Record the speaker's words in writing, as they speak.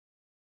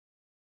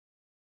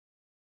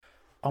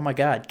Oh my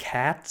God,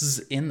 Cats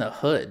in the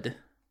Hood.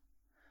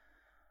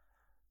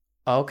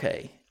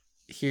 Okay,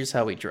 here's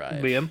how we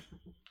drive. Liam,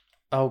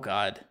 Oh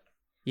God.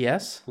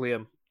 Yes?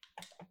 Liam,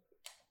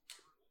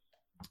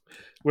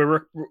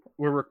 we're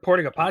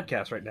recording a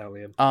podcast right now,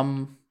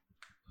 Liam.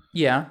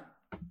 Yeah.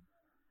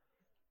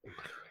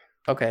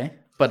 Okay.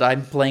 But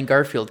I'm playing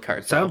Garfield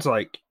Kart though. Sounds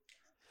like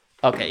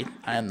Okay,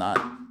 I am not.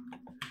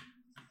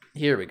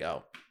 Here we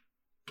go.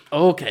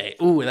 Okay.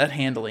 Ooh, that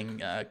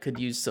handling could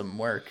use some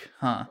work,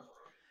 huh?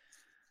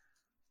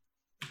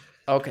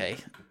 Okay.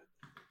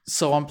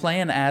 So I'm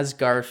playing as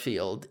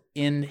Garfield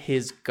in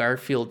his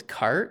Garfield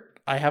Kart.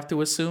 I have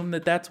to assume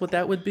that that's what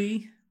that would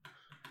be.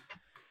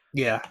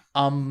 yeah.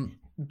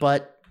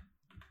 But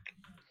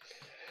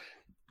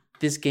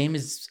this game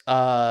is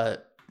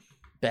bad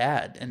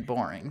and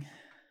boring.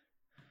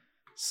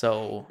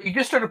 So You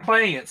just started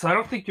playing it, so I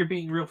don't think you're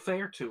being real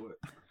fair to it.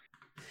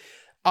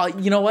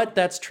 you know what?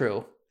 That's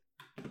true.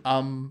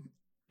 Oh,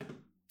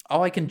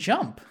 I can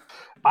jump.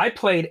 I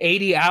played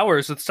 80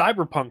 hours with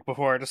Cyberpunk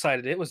before I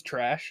decided it was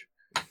trash.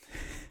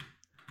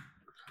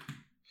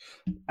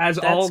 As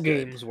That's all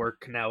good. games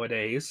work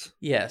nowadays.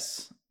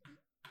 Yes.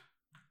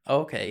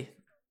 Okay.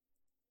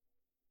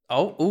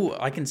 Oh, ooh,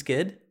 I can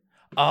skid.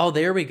 Oh,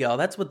 there we go.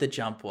 That's what the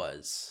jump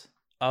was.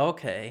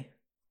 Okay.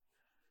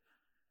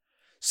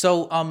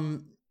 So,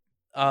 I'm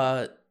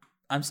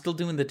still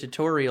doing the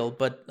tutorial,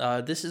 but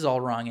this is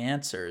all wrong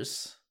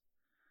answers.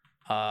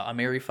 A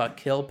Mary Fuck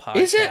Kill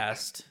Is it?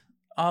 podcast.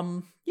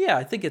 Yeah,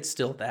 I think it's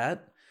still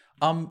that.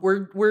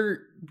 We're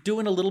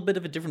doing a little bit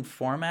of a different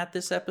format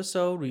this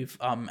episode. We've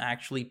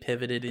actually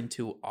pivoted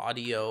into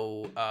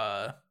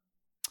audio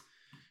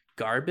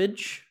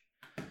garbage.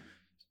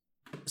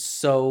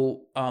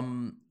 So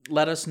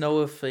let us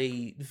know if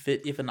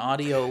an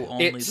audio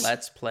only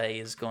let's play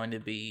is going to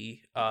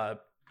be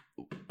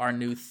our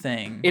new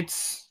thing.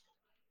 It's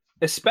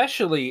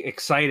especially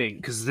exciting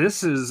because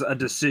this is a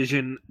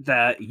decision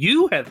that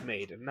you have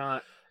made and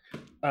not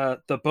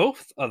the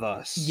both of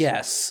us.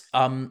 Yes.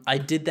 I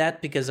did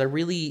that because I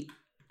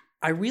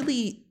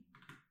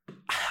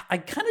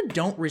kind of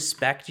don't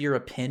respect your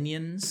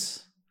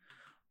opinions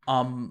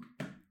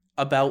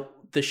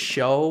about the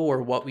show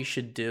or what we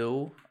should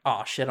do.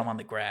 Oh shit, I'm on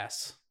the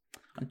grass.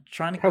 I'm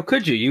trying to. How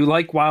could you? You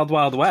like Wild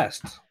Wild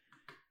West.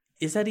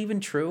 Is that even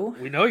true?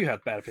 We know you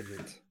have bad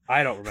opinions.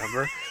 I don't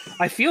remember.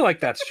 I feel like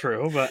that's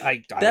true, but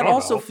I that don't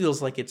also know.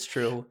 Feels like it's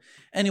true.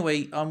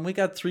 Anyway, we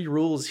got 3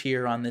 rules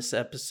here on this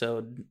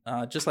episode,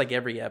 just like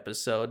every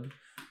episode.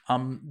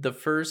 The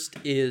first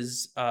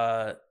is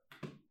because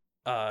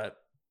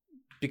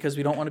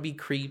we don't want to be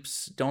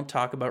creeps, don't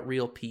talk about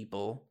real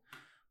people.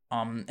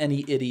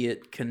 Any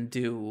idiot can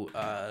do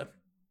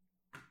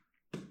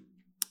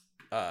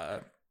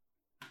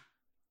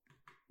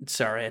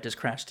sorry, I just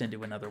crashed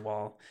into another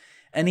wall.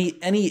 Any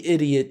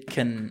idiot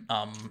can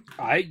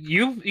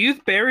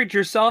you've buried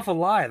yourself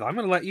alive. I'm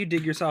gonna let you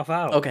dig yourself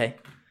out. Okay.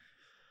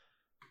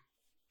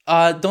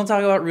 Don't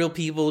talk about real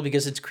people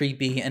because it's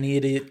creepy. Any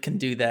idiot can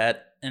do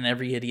that, and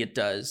every idiot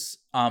does.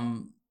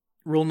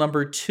 Rule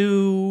number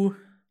 2.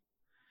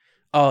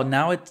 Oh,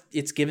 now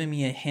it's giving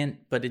me a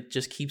hint, but it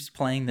just keeps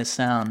playing the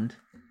sound.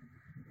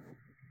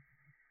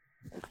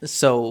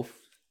 So,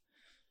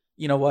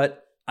 you know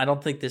what? I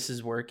don't think this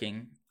is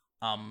working.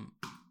 I'm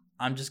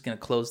just gonna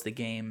close the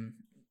game.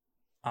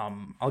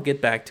 I'll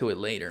get back to it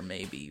later,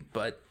 maybe,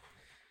 but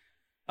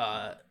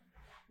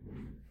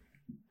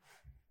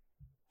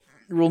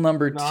rule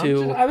number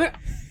 2.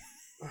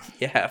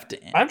 You have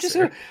to answer. I'm just.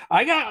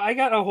 I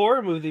got a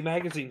horror movie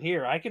magazine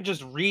here. I can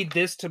just read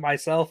this to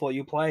myself while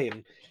you play,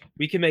 and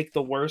we can make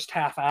the worst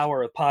half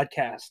hour of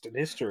podcast in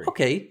history.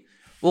 Okay.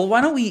 Well,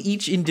 why don't we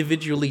each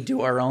individually do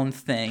our own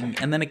thing,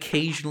 and then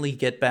occasionally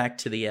get back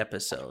to the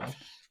episode?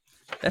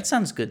 That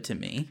sounds good to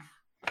me.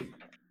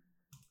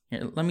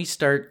 Here, let me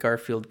start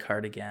Garfield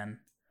Kart again.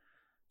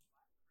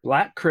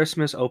 Black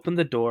Christmas opened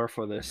the door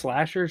for the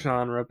slasher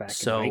genre back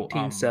in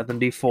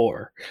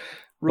 1974.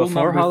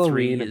 Before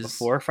Halloween and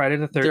before Friday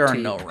the 13th, there are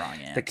no wrong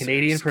answers. The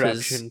Canadian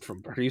production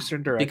from producer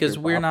and director because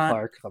we're Bob not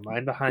Clark, the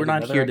mind behind we're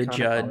not here to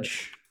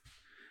judge.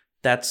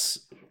 That's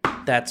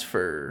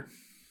for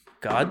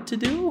God to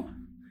do.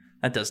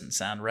 That doesn't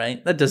sound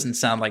right. That doesn't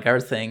sound like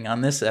our thing on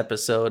this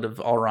episode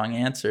of All Wrong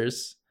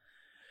Answers.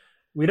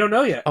 We don't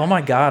know yet. Oh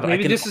my God.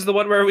 Maybe this is the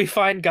one where we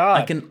find God.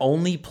 I can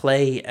only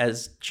play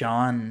as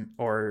John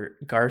or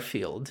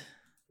Garfield.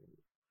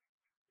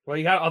 Well,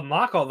 you gotta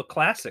unlock all the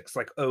classics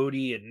like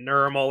Odie and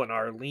Nermal and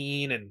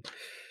Arlene and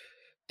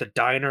the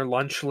Diner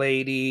Lunch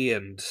Lady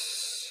and...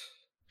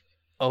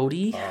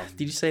 Odie?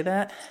 Did you say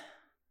that?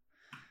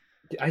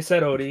 I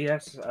said Odie,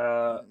 yes.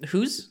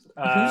 Who's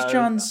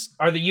John's...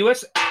 Are the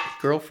U.S.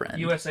 girlfriend?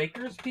 U.S.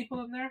 Acres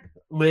people in there?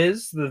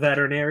 Liz, the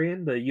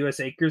veterinarian, the U.S.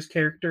 Acres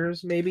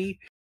characters, maybe,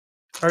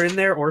 are in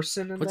there.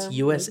 Orson and What's them,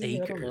 U.S.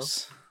 maybe?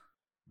 Acres?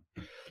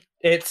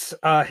 It's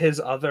his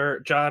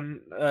other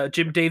Jim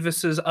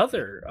Davis's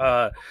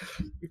other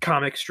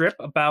comic strip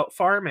about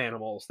farm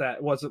animals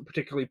that wasn't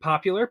particularly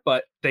popular,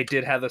 but they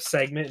did have a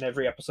segment in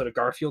every episode of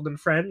Garfield and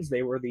Friends.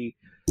 They were the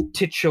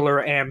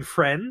titular and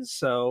friends,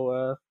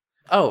 so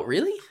Oh,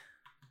 really?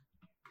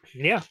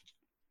 Yeah.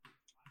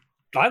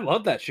 I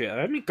love that shit.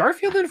 I mean,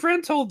 Garfield and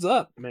Friends holds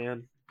up,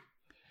 man.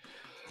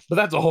 But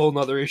that's a whole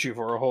nother issue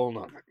for a whole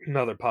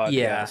nother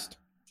Yeah. podcast.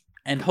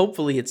 And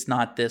hopefully it's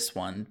not this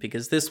one,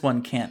 because this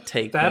one can't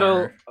take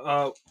That'll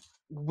more.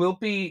 we'll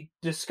be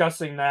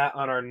discussing that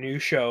on our new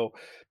show,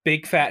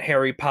 Big Fat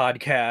Harry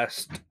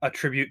Podcast, a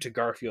tribute to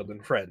Garfield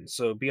and Friends.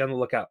 So be on the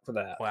lookout for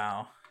that.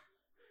 Wow.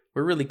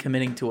 We're really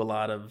committing to a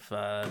lot of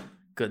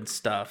good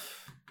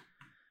stuff.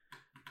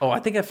 Oh, I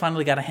think I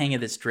finally got a hang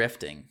of this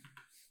drifting.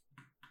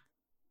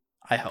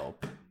 I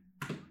hope.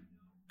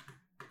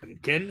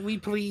 Can we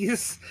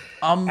please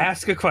Um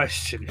ask a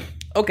question?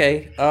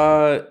 Okay.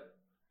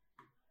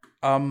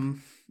 I'm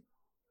trying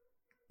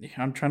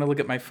to look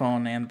at my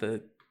phone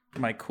and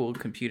my cool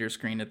computer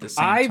screen at the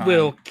same time. I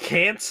will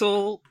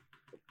cancel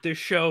the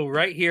show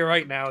right here,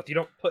 right now, if you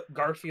don't put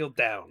Garfield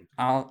down.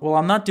 Well,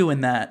 I'm not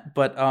doing that,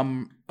 but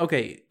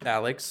okay,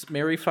 Alex,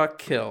 marry, fuck,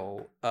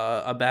 kill.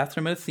 A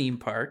bathroom at a theme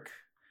park,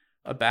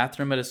 a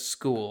bathroom at a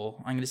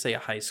school. I'm gonna say a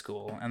high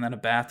school, and then a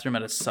bathroom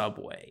at a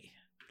Subway,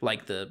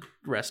 like the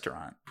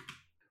restaurant.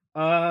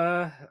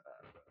 I'll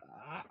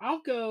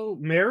go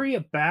marry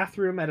a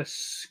bathroom at a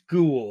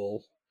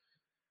school,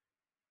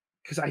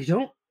 because I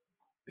don't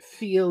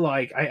feel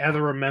like I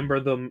ever remember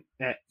them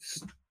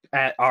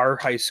at our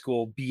high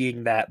school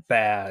being that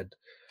bad.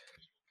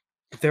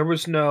 There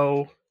was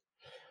no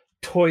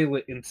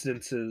toilet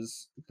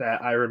instances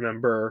that I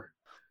remember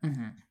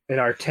in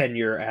our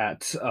tenure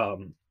at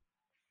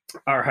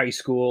our high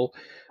school.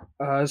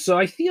 So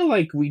I feel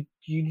like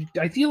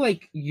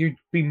you'd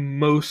be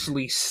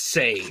mostly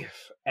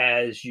safe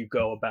as you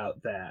go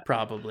about that.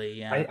 Probably,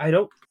 yeah. I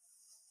don't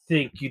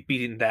think you'd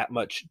be in that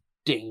much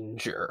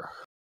danger.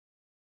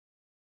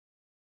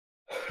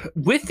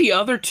 With the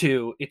other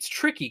two, it's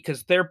tricky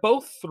because they're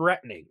both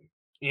threatening.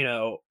 You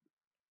know,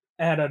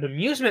 at an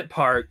amusement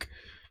park,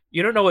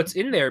 you don't know what's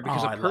in there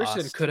because a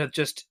person could have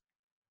just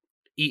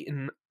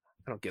eaten.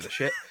 I don't give a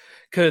shit.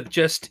 Could have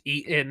just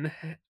eaten,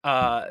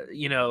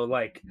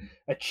 like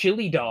a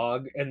chili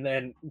dog, and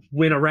then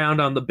went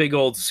around on the big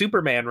old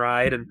Superman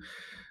ride,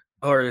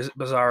 or is it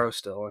Bizarro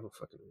still? I don't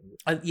fucking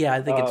remember. Yeah,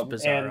 I think it's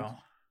Bizarro.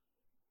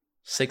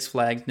 Six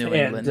Flags New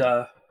England.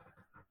 And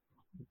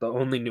the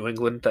only New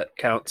England that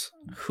counts.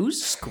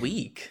 Who's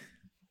Squeak?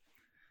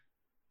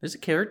 There's a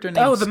character named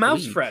the Squeak.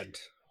 mouse friend.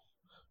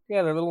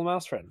 Yeah, their little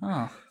mouse friend.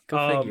 Oh,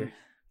 go figure.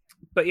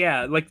 But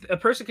yeah, like a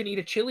person can eat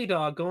a chili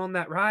dog, go on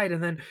that ride,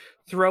 and then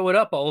throw it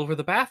up all over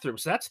the bathroom.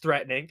 So that's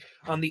threatening.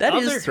 On the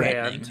other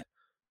hand,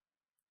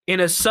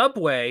 in a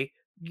Subway,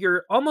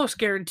 you're almost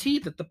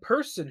guaranteed that the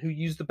person who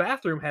used the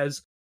bathroom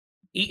has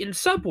eaten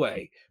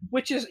Subway,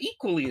 which is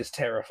equally as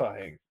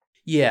terrifying.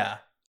 Yeah.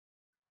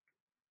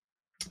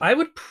 I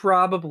would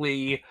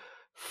probably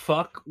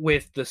fuck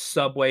with the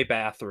Subway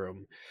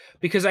bathroom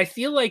because I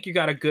feel like you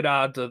got a good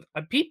odds of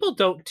people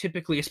don't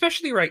typically,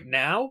 especially right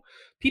now,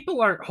 people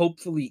aren't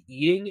hopefully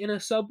eating in a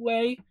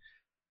Subway,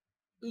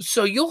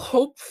 so you'll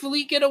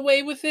hopefully get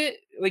away with it.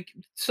 Like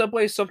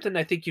Subway is something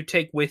I think you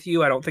take with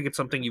you. I don't think it's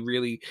something you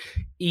really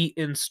eat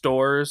in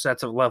stores.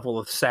 That's a level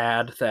of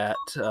sad that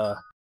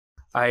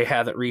I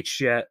haven't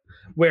reached yet.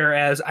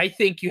 Whereas I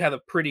think you have a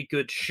pretty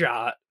good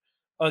shot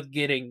of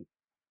getting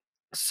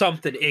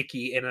something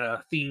icky in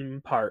a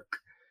theme park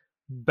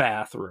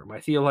bathroom.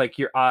 I feel like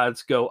your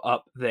odds go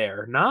up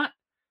there. Not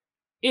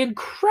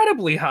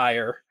incredibly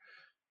higher,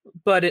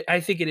 but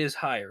I think it is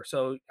higher.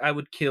 So I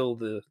would kill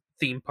the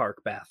theme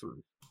park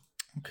bathroom.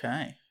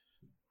 Okay.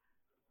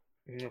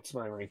 That's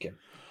my ranking.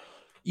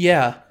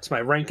 Yeah. It's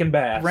my Rankin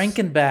Bass.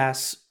 Rankin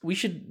Bass. We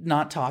should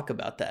not talk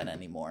about that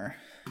anymore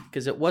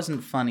because it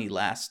wasn't funny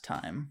last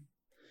time.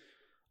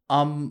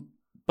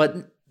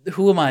 But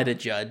who am I to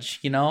judge?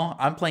 You know,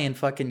 I'm playing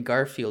fucking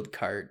Garfield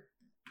Kart.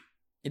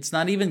 It's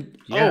not even.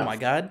 Yeah. Oh my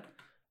god!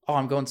 Oh,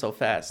 I'm going so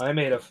fast. I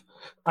made a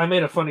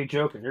funny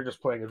joke, and you're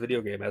just playing a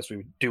video game as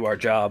we do our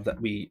job. That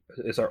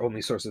is our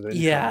only source of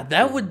income. Yeah,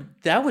 that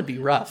would be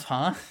rough,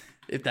 huh?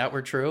 If that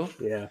were true.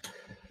 Yeah.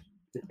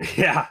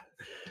 Yeah.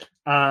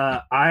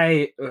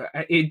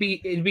 It'd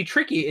be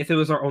tricky if it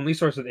was our only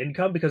source of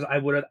income because I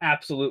would have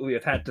absolutely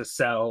have had to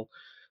sell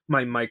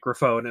my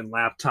microphone and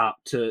laptop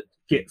to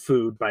get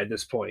food by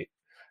this point.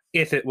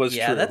 If it was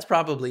true. That's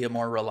probably a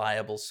more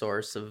reliable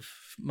source of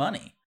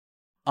money.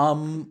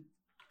 And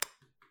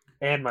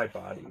my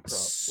body, probably.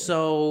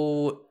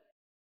 So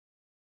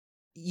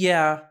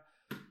yeah,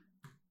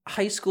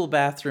 high school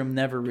bathroom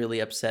never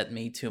really upset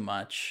me too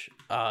much.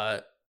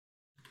 A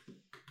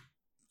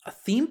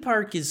theme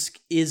park is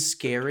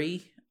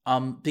scary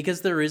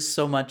because there is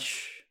so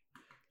much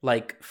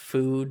like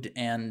food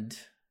and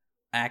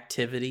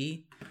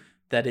activity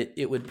that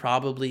it would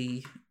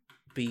probably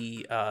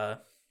be a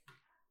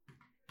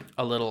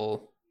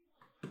little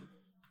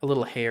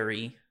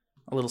hairy,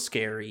 a little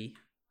scary.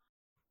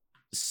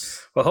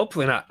 Well,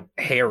 hopefully not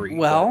hairy.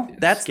 Well,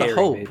 that's scary, the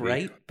hope, maybe.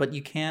 right? But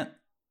you can't.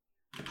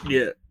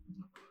 Yeah,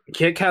 you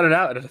can't count it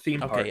out at a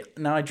theme park. Okay,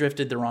 now I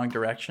drifted the wrong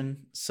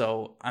direction,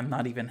 so I'm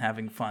not even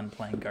having fun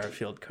playing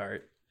Garfield Kart.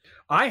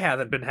 I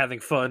haven't been having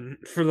fun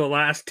for the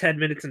last 10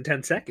 minutes and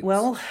 10 seconds.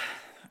 Well,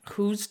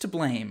 who's to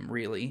blame,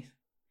 really?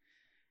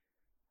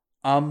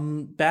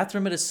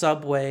 Bathroom at a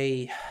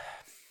Subway.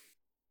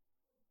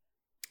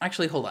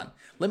 Actually, hold on.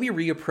 Let me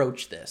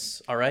reapproach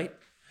this, all right?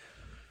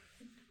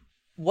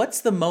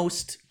 What's the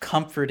most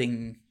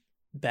comforting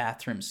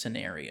bathroom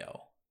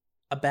scenario?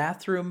 A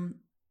bathroom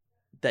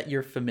that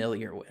you're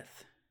familiar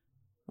with,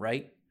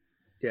 right?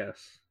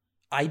 Yes.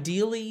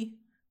 Ideally,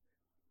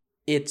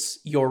 it's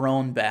your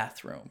own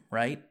bathroom,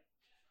 right?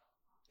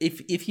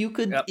 If you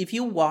could Yep. if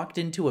you walked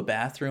into a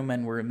bathroom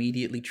and were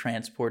immediately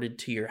transported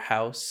to your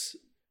house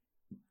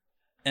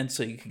and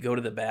so you could go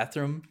to the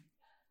bathroom,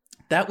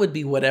 that would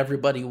be what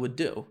everybody would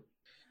do.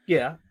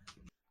 Yeah.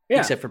 Yeah.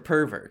 Except for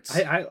perverts.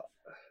 I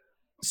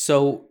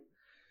So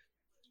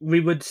we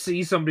would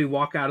see somebody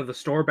walk out of the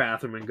store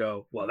bathroom and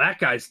go, "Well, that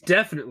guy's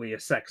definitely a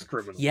sex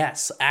criminal."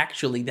 yes,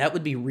 actually, that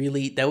would be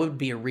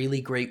a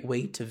really great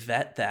way to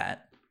vet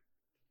that.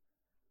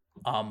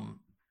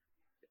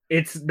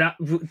 It's not;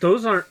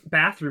 those aren't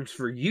bathrooms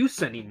for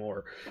use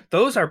anymore.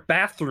 Those are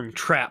bathroom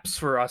traps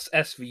for us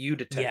SVU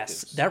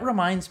detectives. Yes, that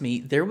reminds me.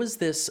 There was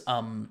this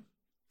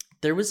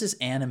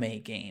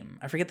anime game.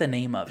 I forget the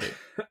name of it.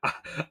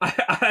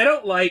 I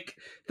don't like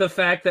the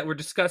fact that we're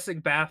discussing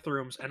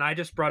bathrooms and I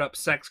just brought up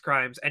sex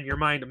crimes and your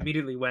mind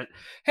immediately went,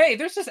 "Hey,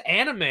 there's this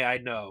anime I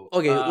know."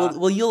 Okay,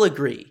 well, you'll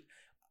agree.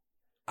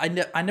 I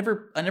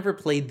never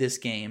played this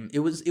game. It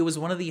was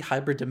one of the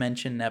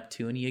Hyperdimension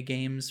Neptunia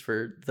games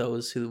for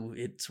those who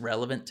it's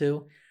relevant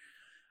to.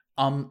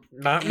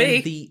 Not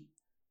me.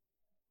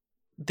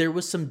 There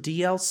was some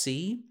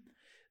DLC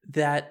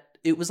that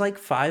it was like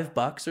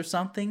 $5 or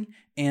something,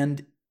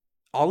 and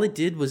all it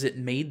did was it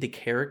made the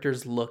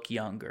characters look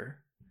younger.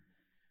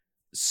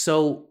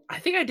 So I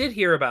think I did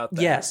hear about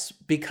that. Yes,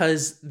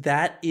 because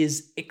that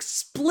is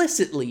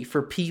explicitly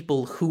for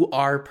people who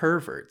are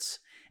perverts.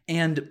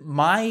 And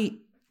my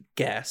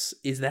guess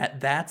is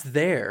that that's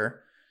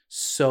there.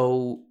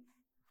 So,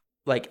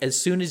 like, as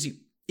soon as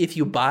if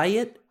you buy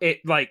it,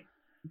 like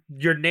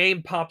your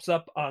name pops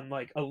up on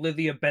like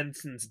Olivia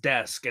Benson's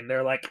desk, and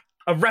they're like,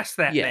 "Arrest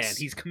that man!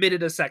 He's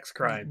committed a sex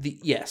crime."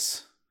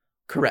 Yes,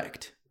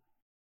 correct.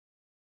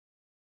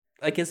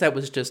 I guess that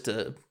was just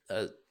a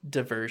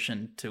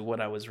diversion to what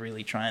I was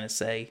really trying to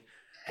say.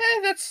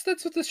 That's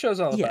what this show's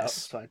all about.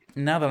 It's fine.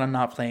 Now that I'm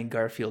not playing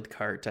Garfield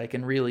Kart, I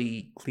can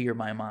really clear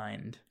my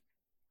mind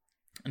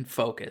and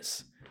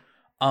focus.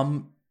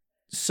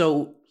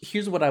 So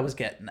here's what I was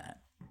getting at.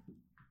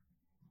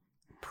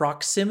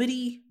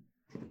 Proximity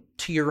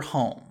to your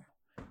home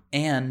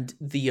and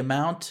the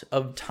amount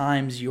of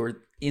times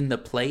you're in the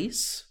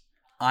place,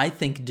 I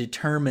think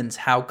determines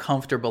how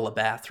comfortable a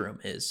bathroom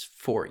is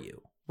for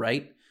you,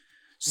 right?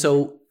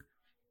 So,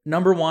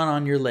 number one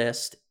on your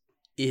list,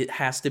 it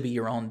has to be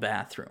your own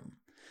bathroom.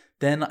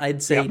 Then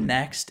I'd say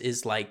next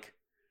is like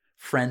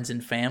friends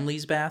and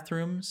family's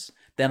bathrooms.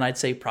 Then I'd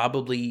say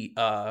probably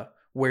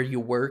where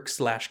you work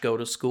 / go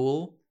to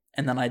school.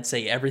 And then I'd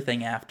say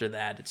everything after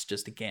that, it's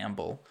just a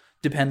gamble,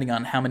 depending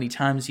on how many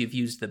times you've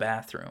used the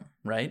bathroom,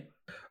 right?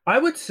 I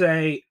would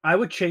say I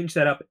would change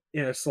that up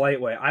in a slight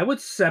way. I would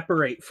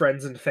separate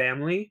friends and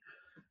family.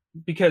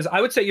 Because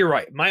I would say you're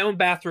right. My own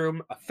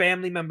bathroom, a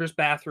family member's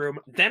bathroom.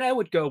 Then I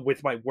would go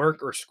with my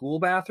work or school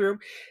bathroom.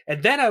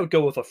 And then I would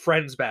go with a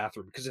friend's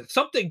bathroom. Because if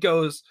something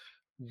goes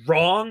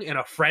wrong in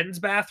a friend's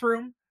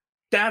bathroom,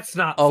 that's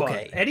not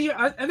fun.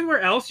 Anywhere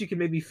else, you can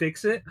maybe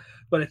fix it.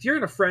 But if you're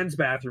in a friend's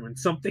bathroom and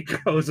something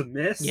goes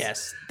amiss.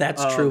 Yes,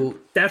 that's true.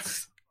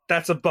 That's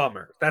a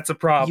bummer. That's a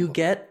problem.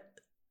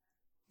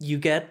 You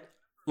get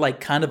like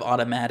kind of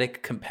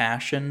automatic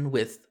compassion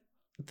with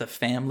the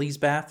family's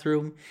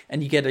bathroom,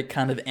 and you get a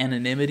kind of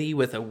anonymity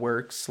with a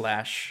work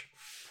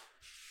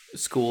 /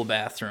 school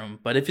bathroom.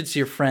 But if it's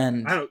your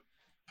friend,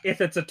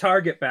 if it's a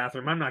Target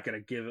bathroom, I'm not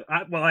gonna give it.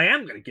 I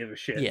am gonna give a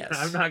shit. Yes,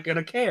 I'm not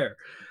gonna care.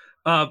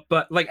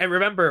 But like I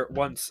remember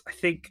once, I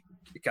think,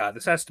 God,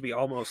 this has to be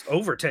almost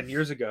over 10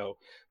 years ago,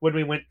 when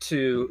we went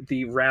to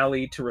the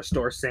rally to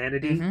restore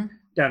sanity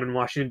down in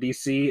Washington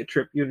D.C. A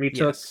trip you and me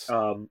took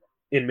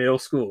in middle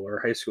school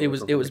or high school.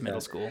 It was middle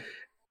school.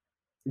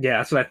 Yeah,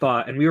 that's what I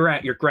thought. And we were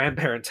at your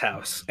grandparents'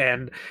 house.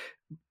 And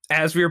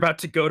as we were about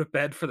to go to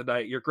bed for the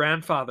night, your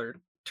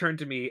grandfather turned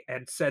to me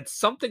and said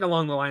something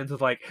along the lines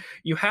of like,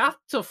 "You have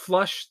to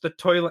flush the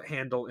toilet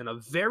handle in a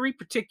very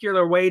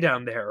particular way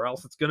down there, or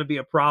else it's going to be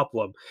a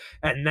problem."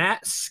 And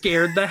that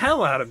scared the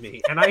hell out of me.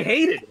 And I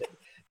hated it.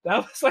 That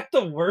was like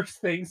the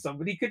worst thing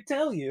somebody could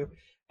tell you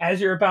as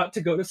you're about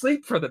to go to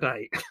sleep for the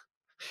night.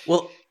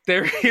 Well,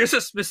 here's a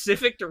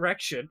specific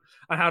direction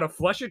on how to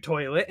flush your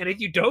toilet. And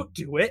if you don't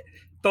do it,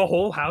 the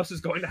whole house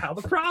is going to have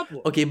a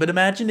problem. Okay, but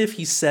imagine if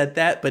he said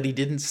that, but he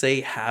didn't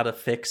say how to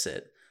fix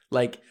it.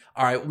 Like,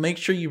 all right, well, make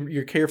sure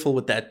you're careful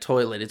with that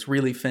toilet. It's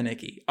really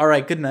finicky. All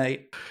right, good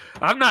night.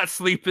 I'm not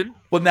sleeping.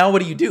 Well, now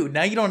what do?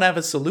 Now you don't have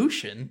a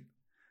solution.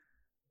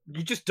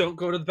 You just don't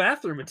go to the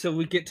bathroom until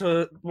we get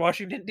to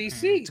Washington,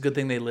 D.C. It's a good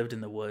thing they lived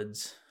in the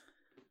woods.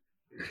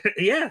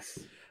 Yes.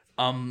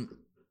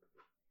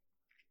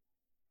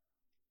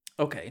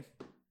 Okay.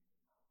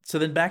 So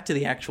then back to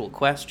the actual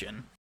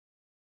question.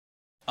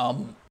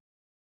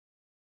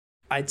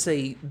 I'd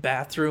say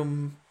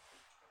bathroom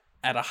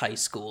at a high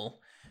school,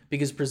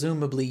 because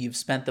presumably you've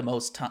spent the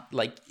most time,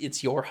 like,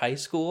 it's your high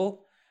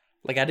school.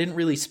 Like, I didn't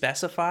really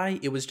specify,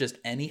 it was just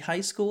any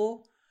high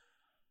school,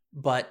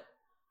 but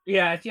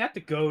Yeah, if you have to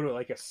go to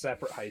like a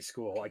separate high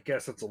school, I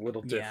guess it's a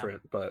little Yeah.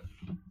 different, but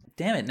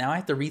damn it, now I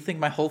have to rethink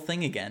my whole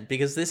thing again,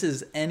 because this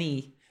is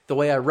the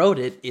way I wrote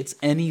it, it's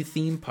any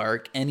theme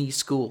park, any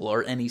school,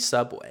 or any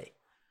subway.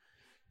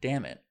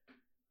 Damn it.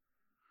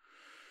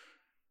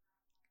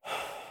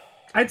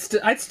 I'd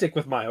stick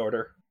with my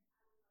order.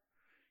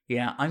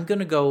 Yeah, I'm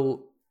gonna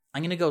go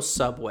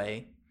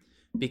Subway,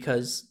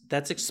 because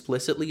that's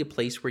explicitly a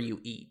place where you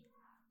eat.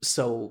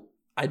 So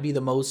I'd be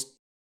the most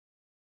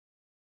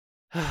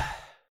I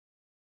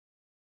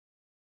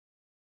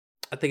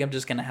think I'm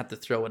just gonna have to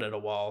throw it at a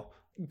wall.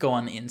 Go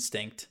on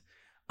instinct.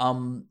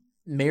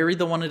 Marry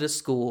the one at a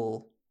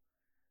school,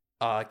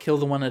 kill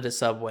the one at a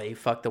subway,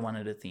 fuck the one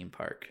at a theme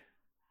park.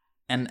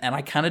 And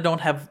I kind of don't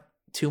have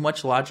too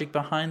much logic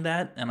behind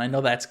that, and I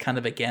know that's kind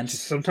of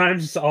against.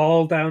 Sometimes it's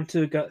all down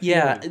to gut.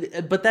 Yeah,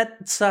 feeling. but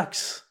that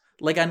sucks.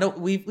 Like, I know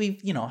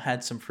we've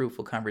had some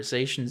fruitful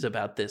conversations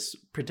about this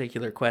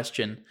particular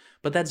question,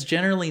 but that's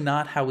generally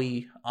not how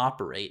we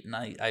operate, and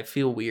I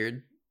feel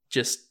weird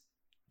just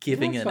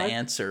giving That's an fine.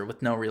 answer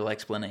with no real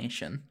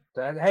explanation.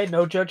 Hey,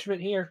 no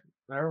judgment here.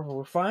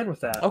 We're fine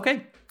with that.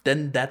 Okay,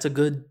 then that's a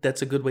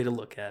good way to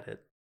look at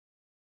it.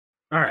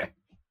 All right.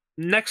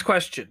 Next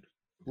question,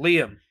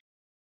 Liam.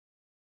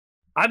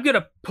 I'm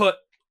gonna put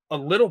a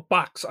little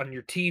box on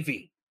your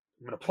TV.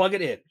 I'm gonna plug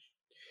it in.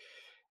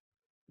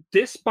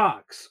 This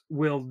box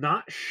will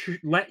not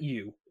let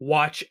you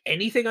watch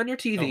anything on your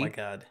TV Oh my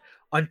god.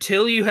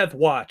 until you have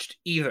watched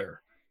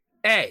either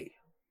A,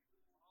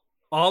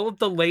 all of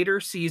the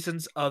later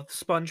seasons of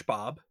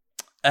SpongeBob.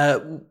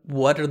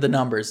 What are the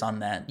numbers on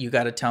that? You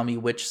got to tell me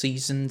which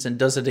seasons, and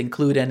does it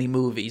include any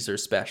movies or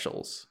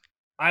specials?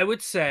 I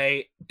would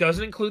say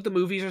doesn't include the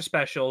movies or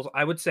specials.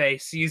 I would say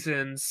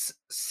seasons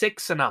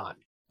 6 and on.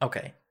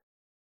 Okay.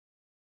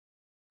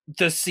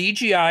 The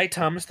CGI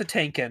Thomas the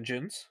Tank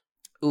Engines.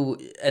 Ooh,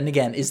 and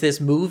again, is this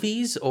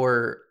movies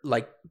or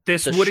like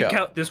This the wouldn't show?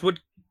 count.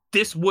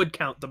 This would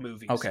count the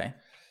movies. Okay.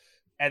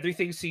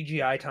 Everything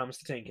CGI Thomas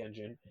the Tank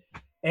Engine,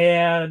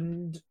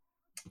 and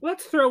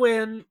let's throw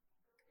in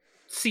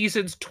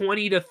seasons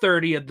 20 to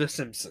 30 of The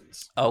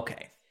Simpsons.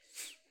 Okay.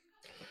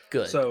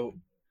 Good. So,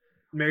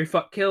 Marry,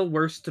 Fuck, Kill,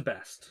 worst to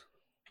best,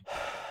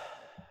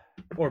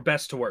 or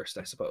best to worst,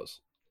 I suppose,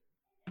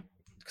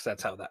 because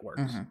that's how that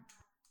works. Mm-hmm.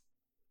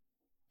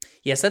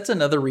 Yes, that's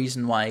another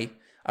reason why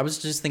I was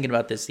just thinking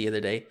about this the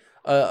other day.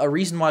 A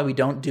reason why we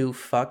don't do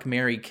Fuck,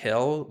 Marry,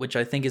 Kill, which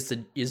I think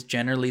is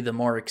generally the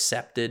more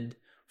accepted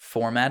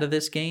format of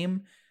this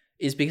game,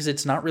 is because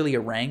it's not really a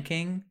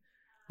ranking.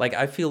 Like,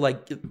 I feel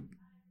like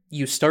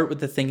you start with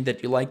the thing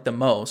that you like the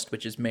most,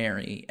 which is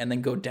marry, and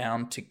then go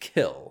down to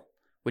kill,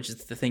 which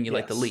is the thing you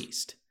like the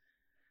least.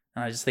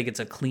 And I just think it's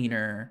a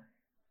cleaner,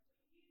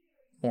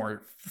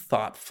 more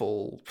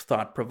thoughtful,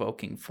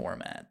 thought-provoking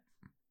format.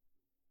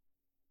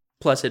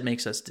 Plus, it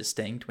makes us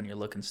distinct when you're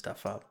looking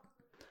stuff up.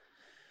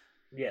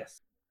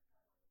 Yes.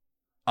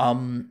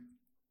 The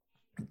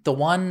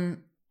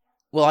one...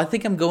 Well, I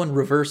think I'm going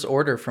reverse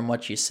order from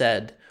what you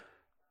said.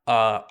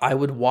 I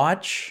would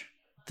watch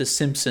The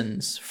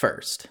Simpsons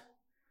first.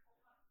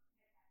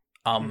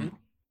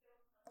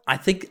 I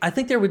think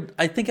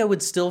I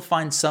would still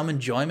find some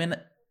enjoyment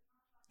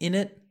in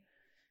it.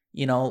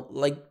 You know,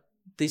 like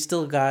they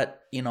still got,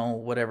 you know,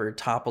 whatever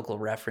topical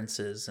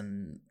references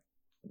and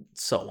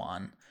so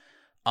on.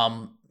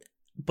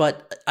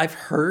 But I've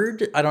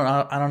heard, I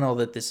don't know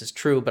that this is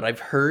true, but I've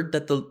heard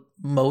that the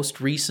most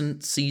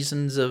recent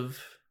seasons of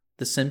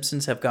The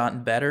Simpsons have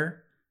gotten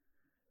better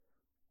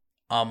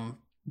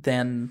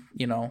than,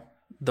 you know,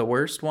 the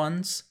worst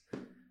ones.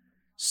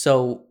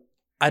 So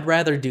I'd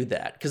rather do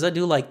that because I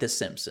do like The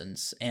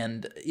Simpsons,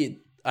 and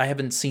I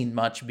haven't seen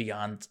much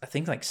beyond, I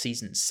think, like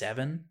season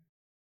 7.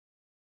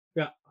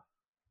 Yeah.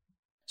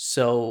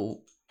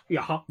 So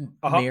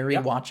Mary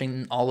yeah.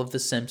 watching all of The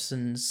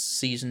Simpsons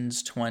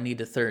seasons 20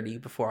 to 30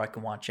 before I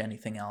can watch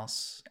anything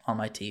else on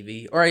my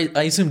TV, or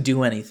I assume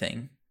do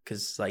anything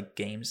because like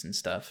games and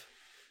stuff.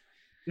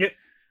 Yep.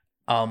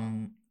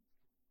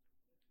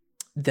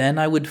 Then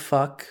I would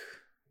fuck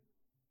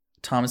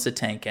Thomas the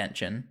Tank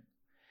Engine.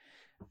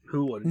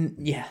 Who would?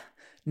 Yeah.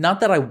 Not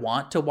that I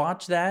want to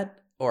watch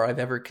that or I've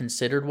ever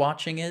considered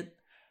watching it,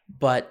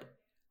 but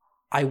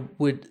I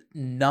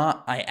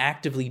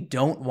actively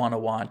don't want to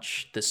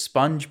watch the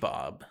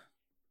SpongeBob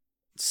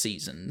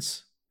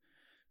seasons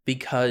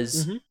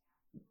because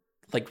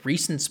like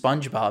recent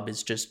SpongeBob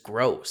is just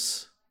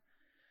gross,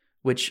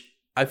 which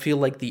I feel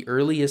like the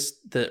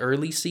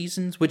early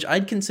seasons, which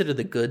I'd consider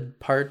the good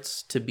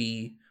parts to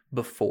be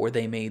before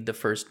they made the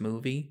first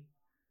movie,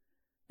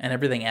 and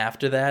everything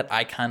after that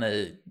I kind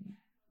of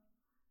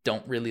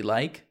don't really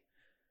like.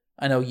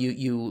 I know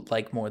you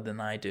like more than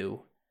I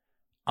do.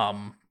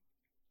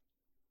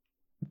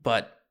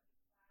 But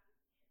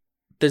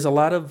there's a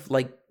lot of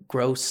like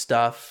gross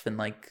stuff and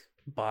like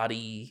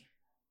body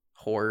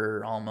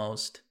horror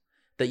almost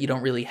that you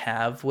don't really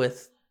have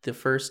with the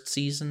first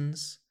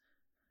seasons.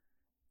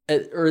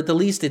 Or at the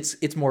least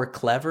it's more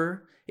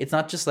clever. It's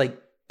not just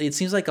like it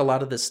seems like a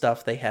lot of the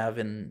stuff they have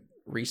in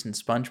recent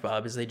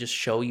SpongeBob is they just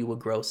show you a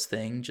gross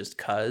thing just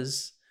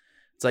cuz.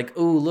 It's like,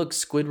 "Oh, look,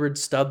 Squidward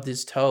stubbed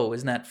his toe.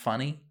 Isn't that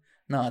funny?"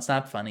 No, it's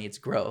not funny. It's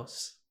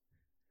gross.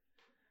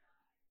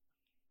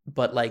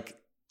 But like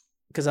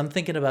cuz I'm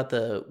thinking about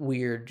the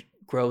weird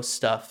gross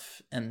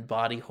stuff and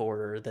body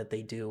horror that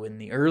they do in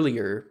the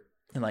earlier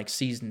in like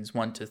seasons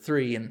 1 to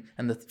 3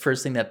 and the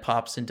first thing that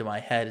pops into my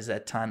head is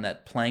that time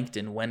that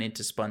Plankton went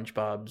into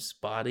SpongeBob's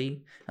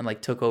body and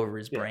like took over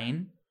his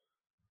brain.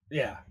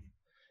 Yeah.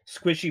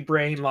 Squishy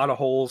brain, a lot of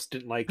holes,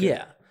 didn't like it.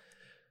 Yeah.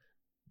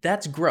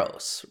 That's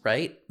gross,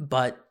 right?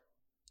 But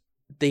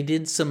they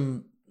did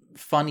some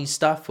funny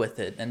stuff with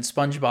it and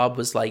SpongeBob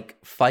was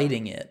like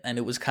fighting it and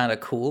it was kind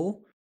of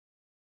cool.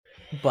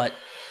 But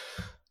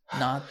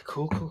not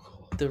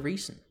cool. The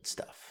recent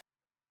stuff.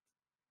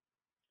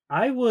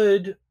 I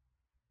don't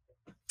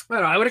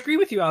know, I would agree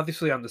with you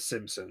obviously on The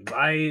Simpsons.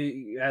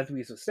 As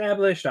we've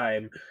established,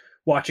 I'm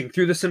watching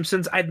through The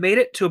Simpsons. I've made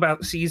it to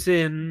about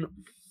season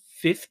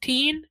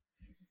 15.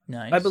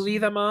 Nice. I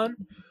believe I'm on.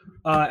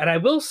 And I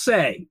will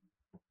say,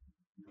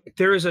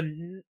 there is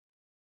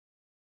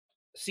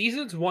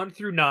seasons 1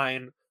 through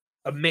 9,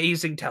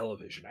 amazing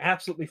television.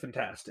 Absolutely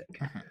fantastic.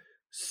 Mm-hmm.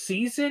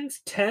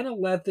 Seasons 10,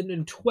 11,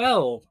 and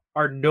 12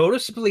 are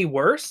noticeably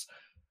worse.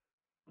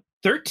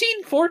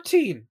 13,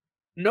 14,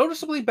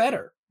 noticeably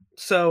better.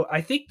 So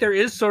I think there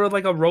is sort of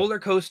like a roller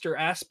coaster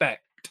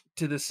aspect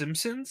to The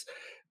Simpsons.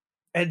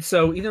 And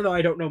so even though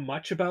I don't know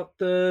much about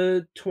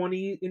the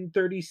 20 and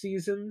 30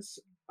 seasons,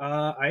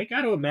 I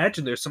got to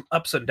imagine there's some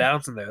ups and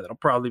downs in there that'll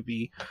probably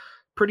be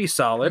pretty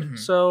solid. Mm-hmm.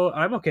 So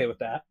I'm okay with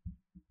that.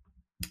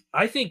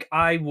 I think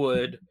I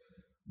would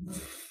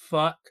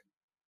fuck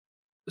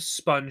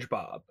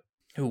SpongeBob.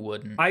 Who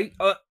wouldn't?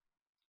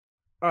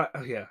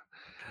 Yeah.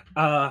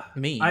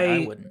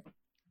 I wouldn't.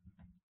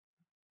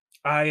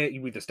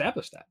 We've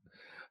established that.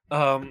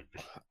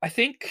 I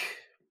think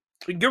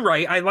you're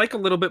right. I like a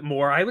little bit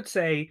more. I would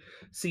say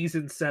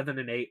season 7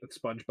 and 8 of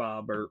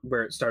SpongeBob are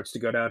where it starts to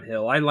go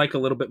downhill. I like a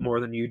little bit more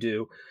than you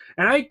do.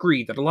 And I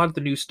agree that a lot of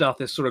the new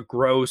stuff is sort of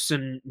gross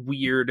and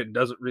weird and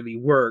doesn't really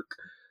work.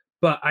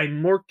 But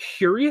I'm more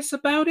curious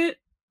about it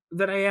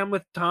than I am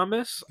with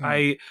Thomas.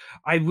 I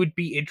would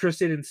be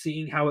interested in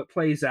seeing how it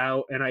plays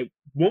out. And I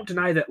won't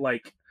deny that,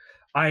 like,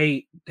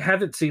 I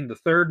haven't seen the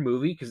third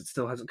movie because it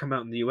still hasn't come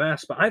out in the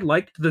US, but I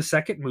liked the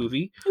second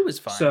movie. It was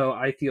fine. So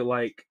I feel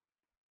like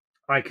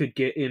I could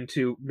get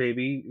into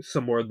maybe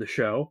some more of the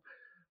show.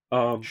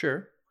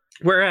 Sure.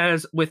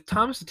 Whereas with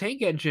Thomas the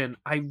Tank Engine,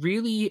 I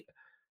really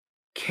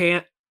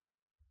can't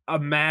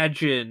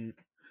imagine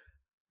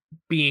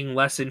being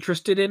less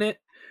interested in it.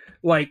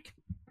 Like,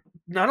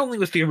 not only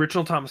was the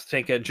original Thomas the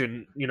Tank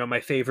Engine, my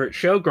favorite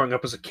show growing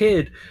up as a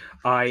kid,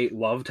 I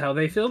loved how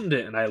they filmed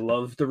it and I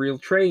loved the real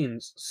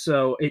trains.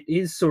 So it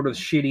is sort of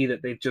shitty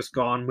that they've just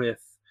gone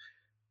with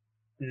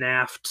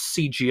naft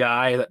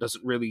CGI that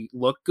doesn't really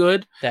look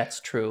good. That's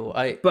true.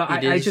 I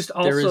just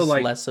also there is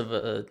like less of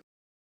a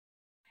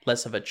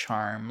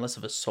charm, less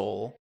of a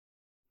soul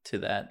to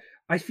that.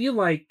 I feel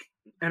like,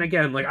 and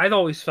again, like I've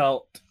always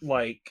felt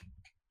like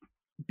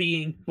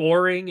being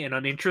boring and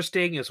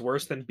uninteresting is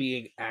worse than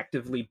being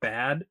actively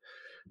bad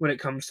when it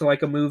comes to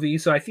like a movie.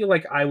 So I feel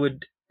like I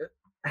would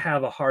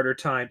have a harder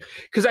time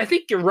because I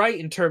think you're right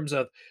in terms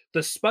of the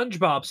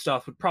SpongeBob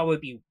stuff would probably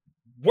be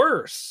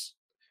worse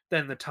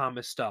than the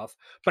Thomas stuff.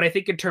 But I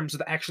think in terms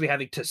of actually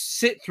having to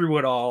sit through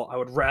it all, I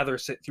would rather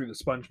sit through the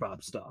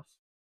SpongeBob stuff.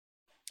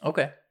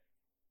 Okay.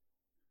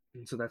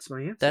 And so that's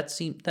my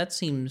answer. That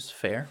seems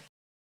fair.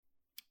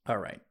 All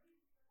right.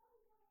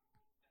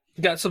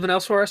 You got something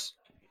else for us?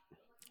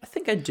 I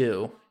think I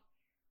do.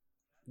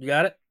 You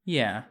got it?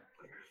 Yeah.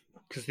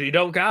 Because if you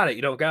don't got it,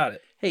 you don't got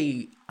it.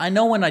 Hey, I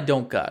know when I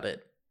don't got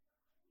it.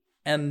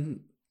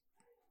 And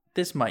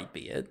this might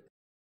be it.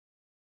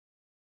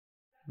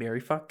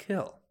 Marry, fuck,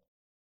 kill.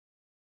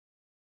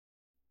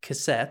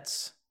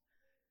 Cassettes,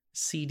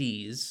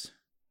 CDs,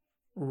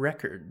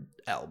 record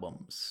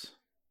albums.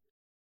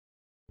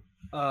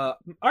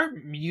 Our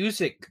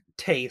music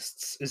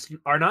tastes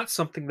are not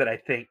something that I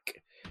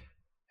think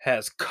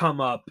has come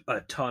up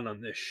a ton on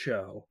this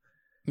show.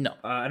 No.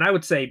 And I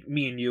would say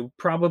me and you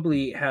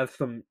probably have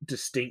some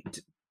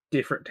distinct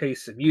different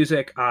tastes in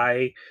music.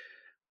 I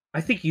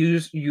think you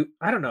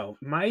I don't know.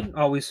 Mine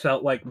always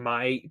felt like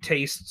my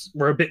tastes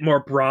were a bit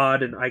more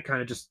broad and I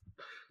kind of just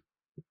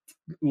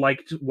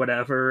liked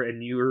whatever,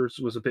 and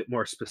yours was a bit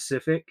more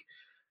specific.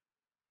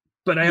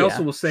 But I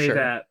also will say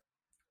that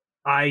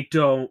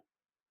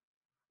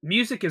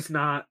music is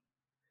not,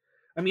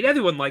 I mean,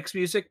 everyone likes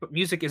music, but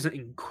music isn't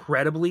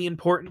incredibly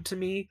important to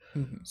me.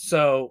 Mm-hmm.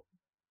 So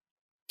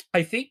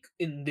I think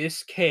in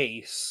this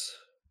case,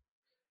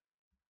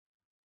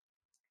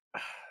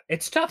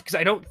 it's tough because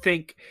I don't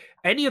think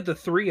any of the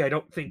three, I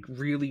don't think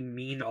really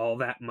mean all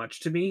that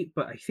much to me.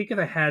 But I think if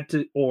I had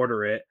to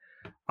order it,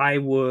 I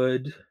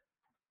would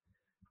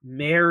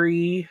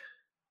marry.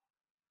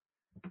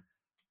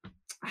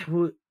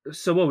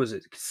 So what was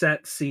it?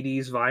 Cassette,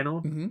 CDs,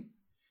 vinyl? Mm-hmm.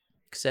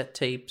 Cassette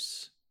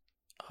tapes,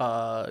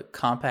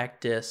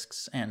 compact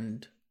discs,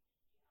 and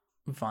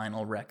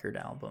vinyl record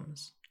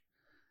albums.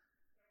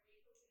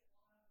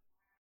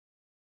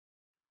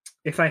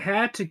 If I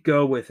had to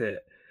go with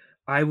it,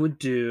 I would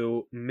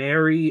do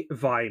marry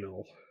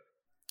vinyl.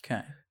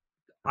 Okay.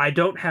 I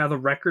don't have a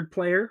record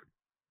player.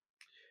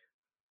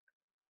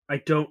 I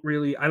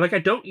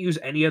don't use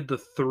any of the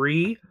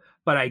three,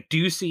 but I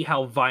do see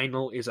how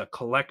vinyl is a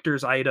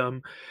collector's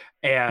item,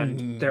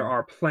 and there Mm-hmm.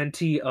 are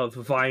plenty of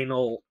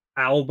vinyl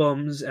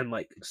albums and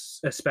like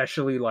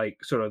especially like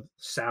sort of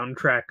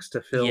soundtracks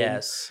to films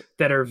Yes.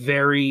 that are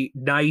very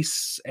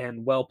nice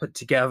and well put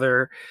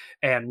together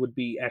and would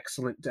be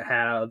excellent to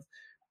have.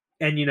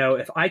 And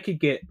if I could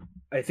get,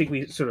 I think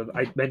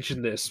I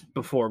mentioned this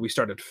before we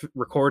started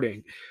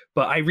recording,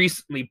 but I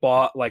recently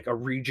bought like a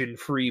region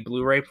free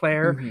Blu-ray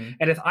player. Mm-hmm.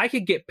 And if I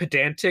could get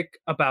pedantic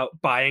about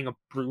buying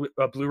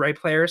a Blu-ray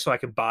player so I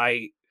could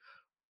buy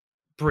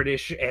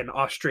British and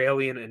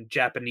Australian and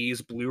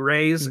Japanese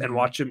Blu-rays and Mm-hmm.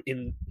 watch them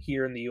in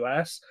here in the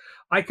US,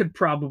 I could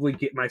probably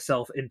get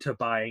myself into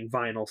buying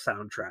vinyl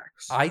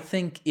soundtracks. I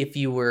think if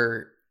you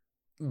were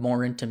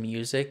more into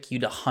music,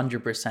 you'd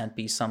 100%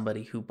 be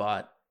somebody who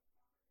bought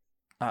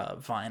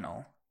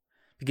vinyl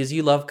because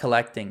you love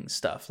collecting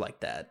stuff like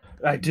that.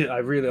 I do. I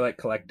really like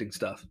collecting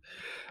stuff.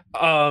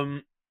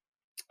 Um,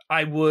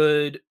 I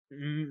would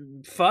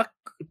fuck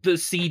the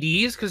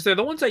CDs because they're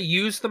the ones I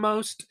use the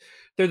most.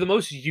 They're the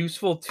most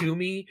useful to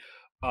me.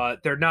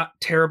 They're not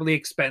terribly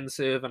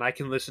expensive, and I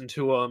can listen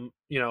to them,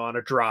 on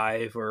a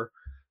drive or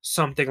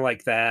something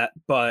like that.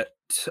 But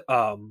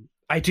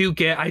I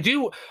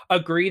do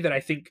agree that I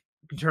think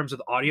in terms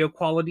of audio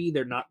quality,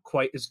 they're not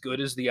quite as good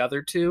as the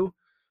other two.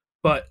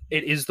 But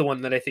it is the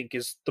one that I think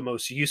is the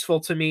most useful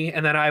to me.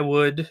 And then I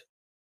would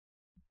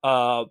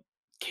uh,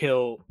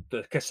 kill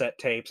the cassette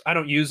tapes. I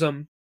don't use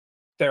them.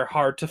 They're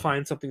hard to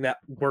find something that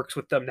works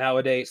with them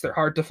nowadays. They're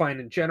hard to find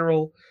in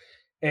general,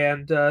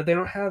 and they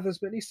don't have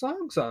as many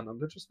songs on them.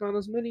 There's just not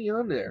as many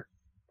on there.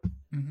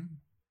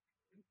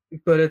 Mm-hmm.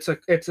 But it's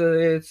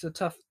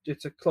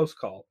a close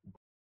call.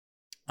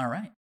 All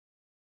right.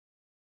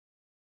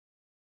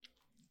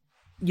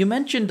 You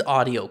mentioned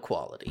audio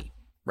quality,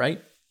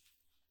 right?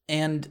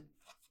 And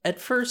at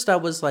first I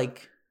was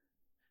like,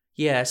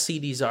 yeah,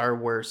 CDs are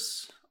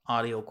worse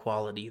audio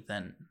quality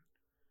than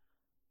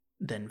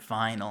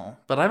vinyl,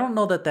 but I don't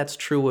know that that's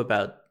true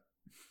about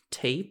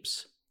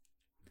tapes.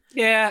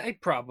 Yeah,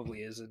 it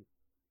probably isn't.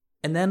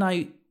 And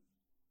then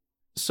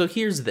so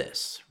here's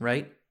this,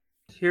 right?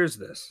 Here's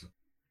this.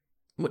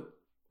 What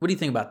do you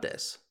think about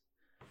this?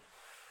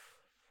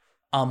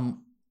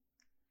 Um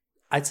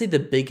I'd say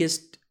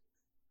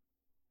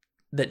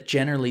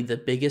generally the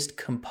biggest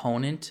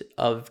component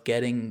of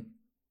getting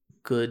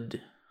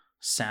good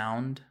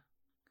sound,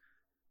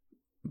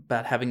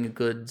 about having a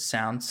good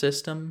sound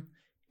system,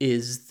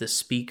 is the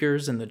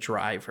speakers and the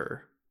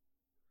driver.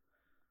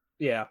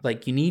 Yeah.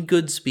 Like, you need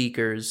good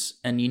speakers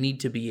and you need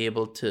to be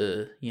able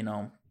to,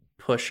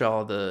 push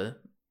all the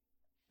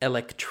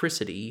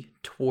electricity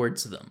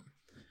towards them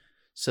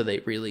so they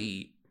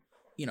really,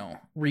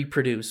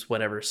 reproduce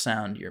whatever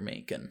sound you're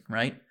making,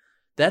 right?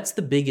 That's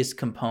the biggest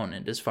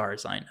component as far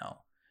as I know.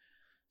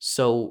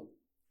 So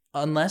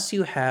unless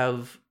you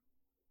have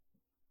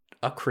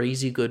a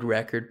crazy good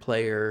record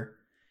player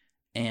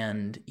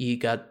and you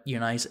got your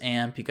nice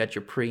amp, you got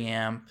your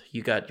preamp,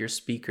 you got your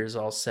speakers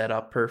all set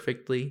up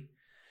perfectly,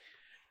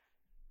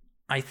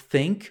 I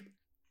think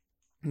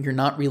you're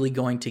not really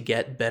going to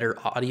get better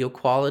audio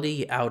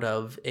quality out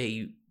of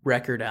a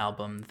record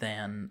album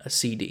than a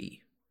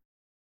CD.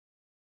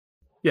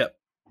 Yep.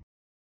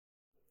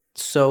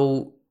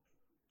 So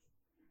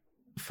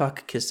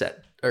fuck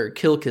cassette or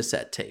kill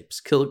cassette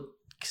tapes.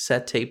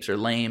 Cassette tapes are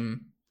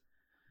lame.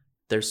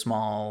 They're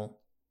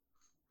small,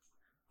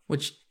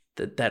 which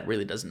that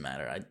really doesn't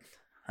matter.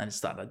 I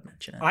just thought I'd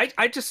mention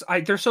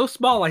it. They're so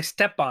small. I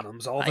step on them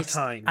all the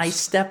time. I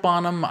step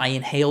on them. I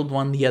inhaled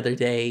one the other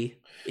day.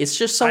 It's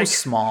just so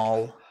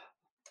small.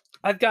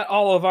 I've got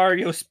all of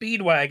Ario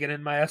Speedwagon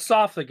in my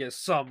esophagus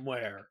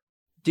somewhere.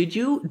 Did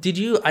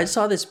you? I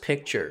saw this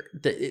picture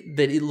that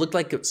it looked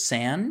like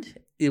sand.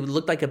 It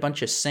looked like a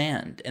bunch of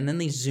sand, and then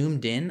they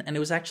zoomed in, and it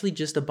was actually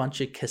just a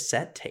bunch of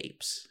cassette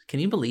tapes. Can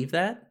you believe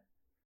that?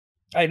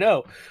 I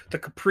know the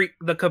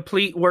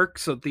complete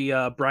works of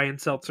the Brian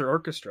Setzer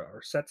Orchestra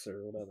or Setzer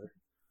or whatever.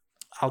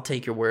 I'll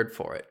take your word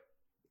for it.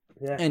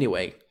 Yeah.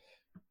 Anyway,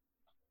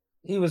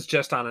 he was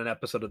just on an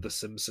episode of The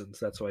Simpsons.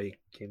 That's why he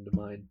came to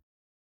mind.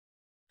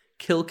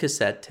 Kill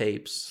cassette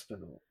tapes.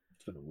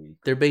 It's been a week.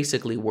 They're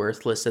basically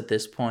worthless at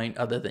this point,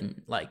 other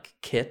than like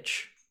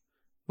kitsch,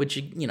 which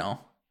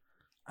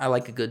I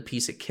like a good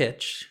piece of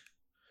kitsch,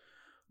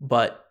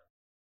 but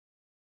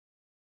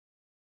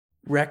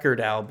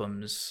record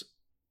albums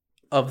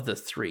of the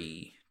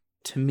three,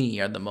 to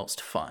me, are the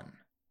most fun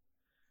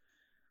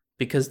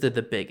because they're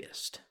the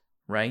biggest,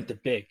 right?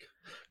 The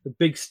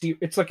big steer.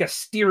 It's like a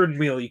steering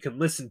wheel you can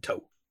listen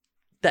to.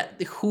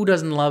 That who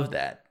doesn't love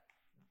that?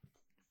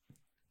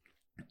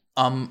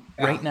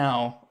 Right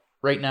now,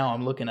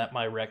 I'm looking at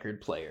my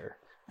record player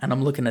and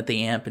I'm looking at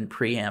the amp and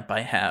preamp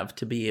I have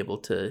to be able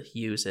to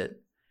use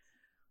it.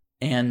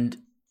 And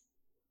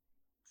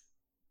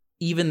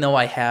even though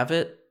I have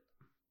it,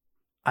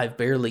 I've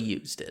barely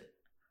used it.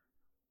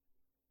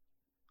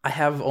 I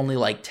have only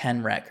like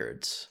 10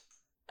 records,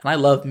 and I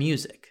love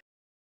music.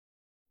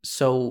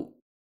 So,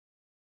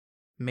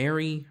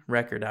 marry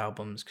record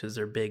albums because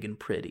they're big and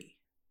pretty.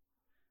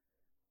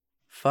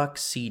 Fuck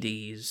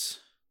CDs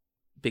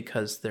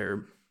because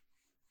they're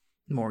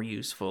more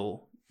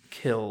useful.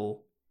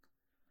 Kill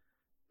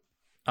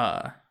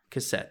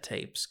cassette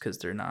tapes because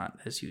they're not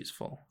as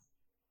useful.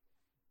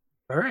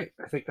 All right,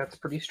 I think that's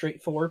pretty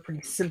straightforward,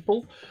 pretty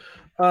simple.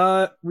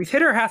 We've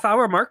hit our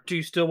half-hour mark. Do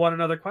you still want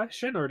another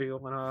question, or do you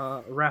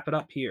want to wrap it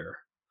up here?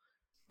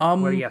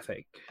 What do you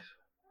think?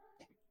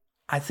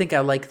 I think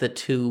I like the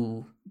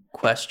 2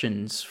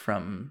 questions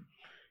from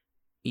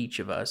each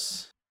of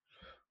us.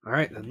 All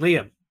right, then,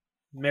 Liam.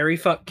 Marry,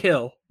 fuck,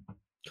 kill.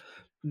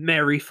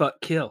 Marry, fuck,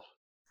 kill.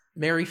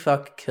 Marry,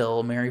 fuck,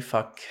 kill. Marry,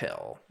 fuck,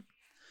 kill.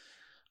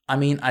 I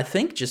mean, I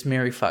think just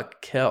marry,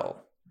 fuck,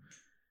 kill.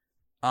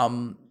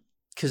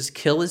 Because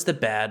kill is the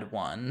bad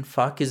one,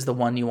 fuck is the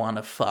one you want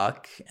to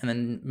fuck, and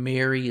then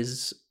marry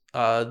is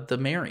the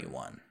marry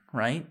one,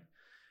 right?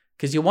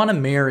 Because you want to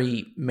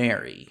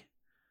marry,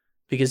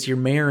 because you're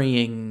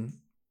marrying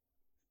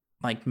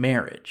like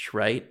marriage,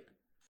 right?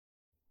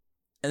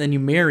 And then you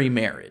marry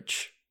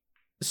marriage,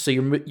 so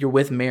you're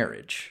with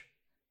marriage.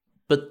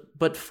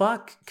 But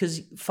fuck,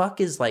 because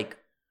fuck is like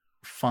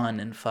fun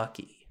and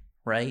fucky,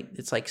 right?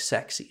 It's like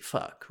sexy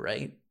fuck,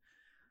 right?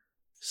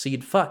 So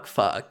you'd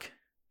fuck.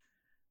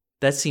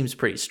 That seems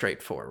pretty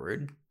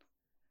straightforward.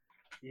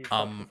 You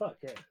fuck the fuck,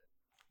 yeah.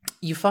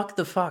 You fuck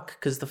the fuck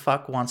because the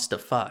fuck wants to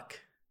fuck.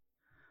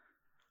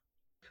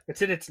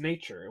 It's in its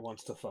nature. It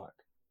wants to fuck.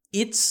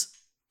 It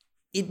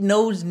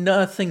knows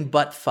nothing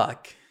but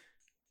fuck.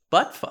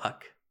 But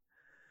fuck.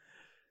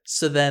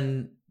 So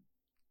then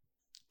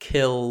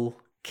kill.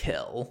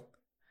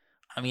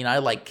 I mean, I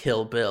like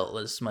Kill Bill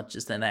as much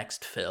as the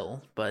next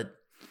Phil, but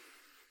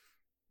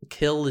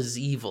kill is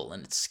evil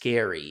and it's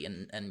scary,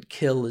 and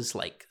kill is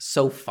like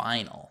so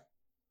final.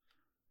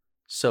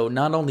 So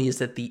not only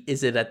is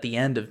it at the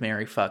end of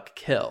Marry Fuck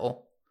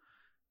Kill,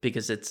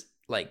 because it's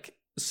like,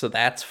 so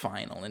that's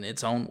final in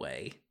its own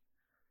way,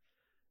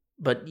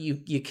 but you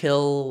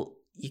kill.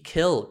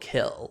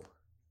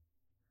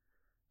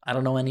 I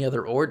don't know any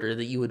other order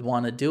that you would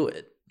want to do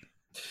it.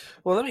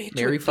 Well, let me hit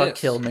Marry you with fuck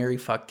this. kill, marry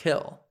fuck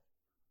kill.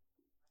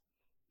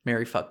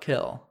 Marry fuck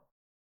kill.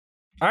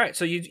 All right,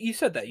 so you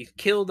said that you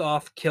killed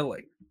off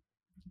killing.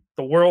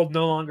 The world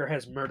no longer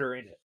has murder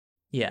in it.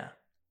 Yeah.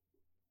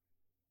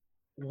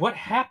 What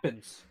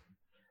happens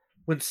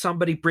when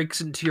somebody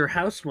breaks into your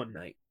house one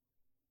night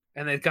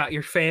and they've got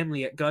your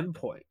family at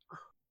gunpoint?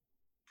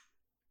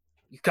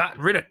 You've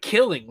gotten rid of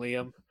killing,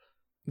 Liam.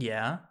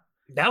 Yeah.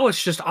 Now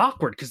it's just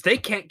awkward because they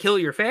can't kill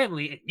your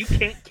family and you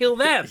can't kill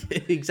them.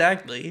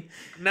 Exactly.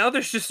 Now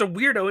there's just a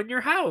weirdo in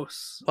your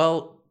house.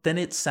 Well, then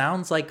it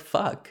sounds like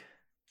fuck.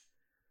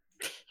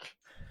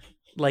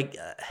 Like,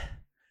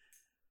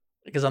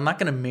 because I'm not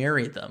going to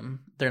marry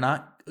them. They're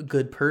not a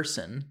good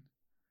person.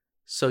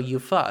 So you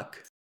fuck.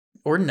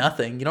 Or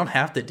nothing. You don't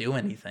have to do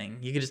anything.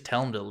 You can just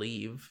tell them to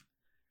leave.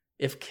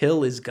 If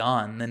kill is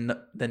gone,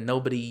 then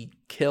nobody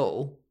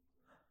kill.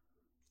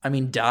 I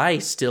mean,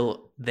 die's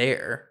still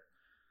there.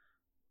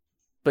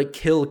 But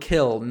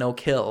kill, no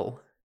kill.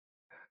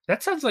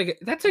 That sounds like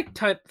that's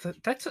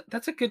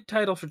a good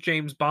title for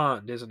James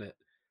Bond, isn't it?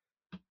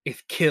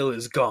 If kill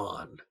is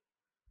gone.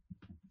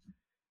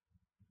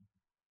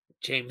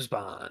 James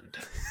Bond.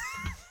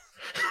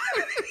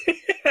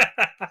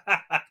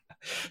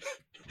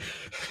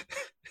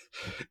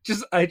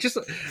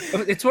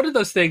 It's one of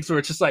those things where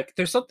it's just like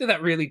there's something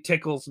that really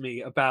tickles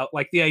me about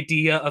like the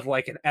idea of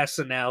like an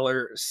SNL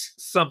or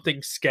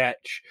something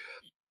sketch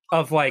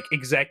of like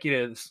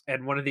executives,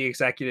 and one of the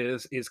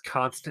executives is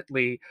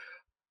constantly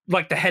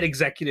like the head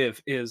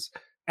executive is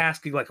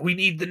asking like, we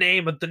need the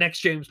name of the next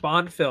James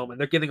Bond film, and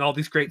they're giving all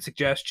these great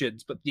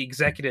suggestions, but the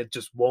executive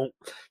just won't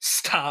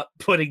stop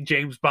putting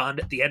James Bond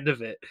at the end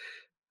of it.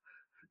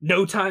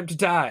 No Time to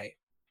Die.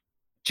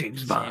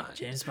 James Bond.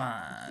 James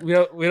Bond. We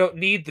don't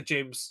need the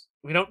James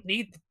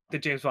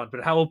Bond,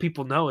 but how will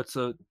people know it's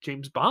a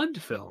James Bond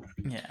film?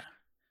 Yeah.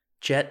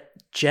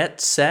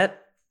 Jet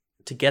set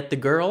to get the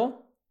girl.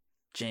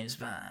 James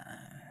Bond.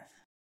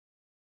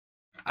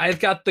 I've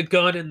got the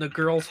gun and the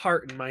girl's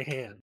heart in my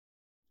hand.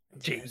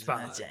 James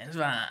Bond. James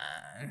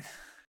Bond.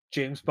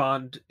 James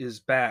Bond is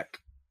back.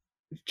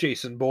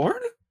 Jason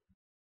Bourne?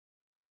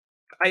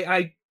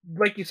 I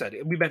like you said,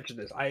 we mentioned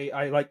this.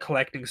 I like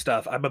collecting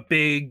stuff. I'm a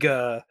big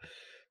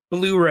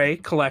Blu-ray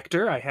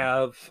collector. I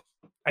have,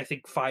 I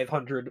think,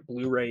 500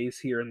 Blu-rays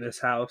here in this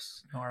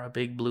house. Or a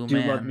big blue Do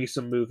man. love me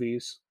some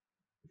movies.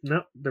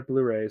 No, they're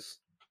Blu-rays.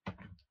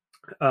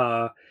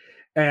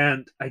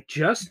 And I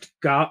just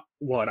got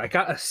one. I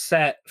got a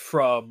set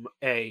from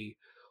a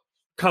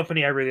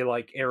company I really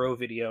like, Arrow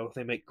Video.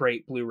 They make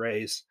great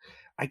Blu-rays.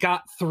 I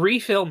got 3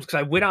 films because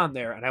I went on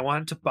there and I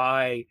wanted to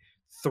buy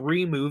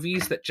 3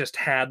 movies that just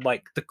had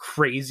like the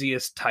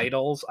craziest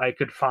titles I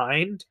could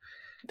find.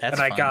 That's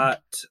And I fun.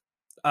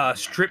 got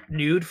Strip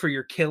Nude for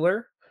Your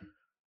Killer,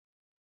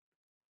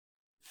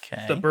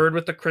 Okay. The Bird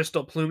with the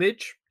Crystal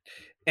Plumage,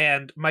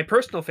 and my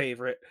personal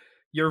favorite,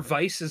 Your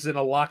Vice is in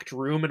a Locked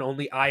Room and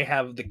Only I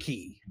Have the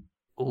Key.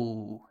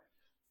 Ooh,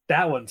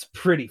 That one's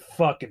pretty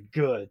fucking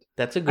good.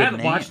 that's a I good haven't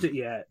name. watched it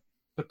yet,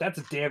 but that's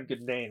a damn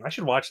good name. I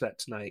should watch that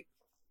tonight.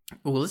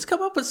 Well, let's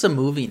come up with some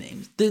movie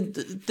names.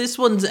 This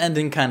one's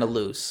ending kind of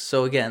loose.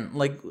 So again,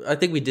 like I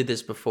think we did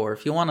this before.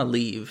 If you want to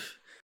leave,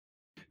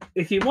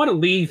 If you want to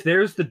leave,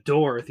 there's the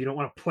door if you don't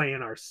want to play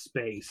in our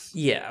space.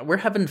 yeah, we're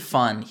having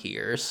fun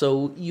here.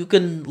 So you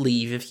can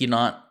leave if you're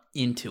not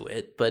into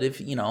it. But if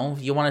you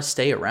want to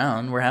stay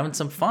around, we're having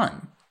some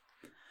fun.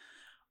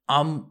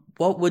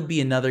 What would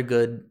be another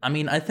good? I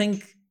mean, I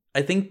think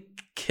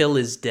Kill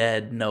is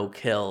Dead, No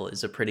Kill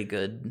is a pretty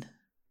good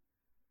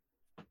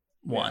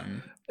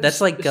one.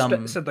 That's like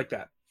said like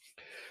that.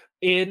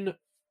 In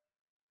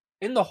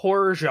the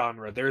horror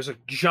genre, there's a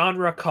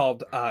genre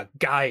called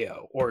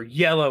Gaio, or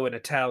yellow in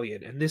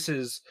Italian, and this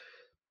is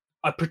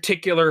a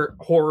particular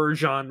horror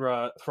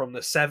genre from the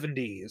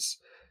 70s.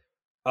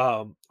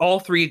 All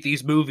 3 of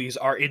these movies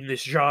are in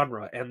this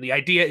genre, and the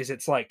idea is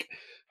it's like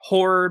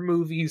horror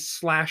movies,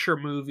 slasher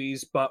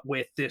movies, but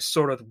with this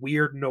sort of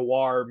weird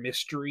noir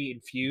mystery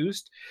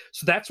infused.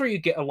 So that's where you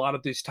get a lot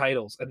of these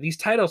titles, and these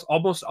titles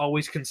almost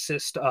always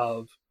consist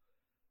of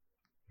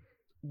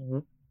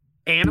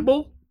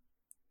animal,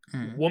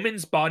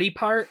 woman's body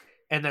part,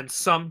 and then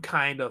some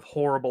kind of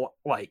horrible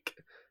like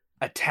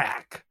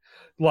attack,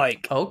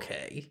 like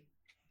okay,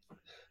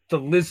 the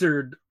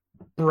lizard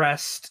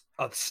breast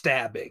of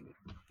stabbing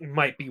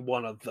might be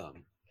one of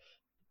them.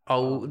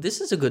 Oh, this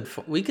is a good.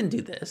 We can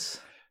do this.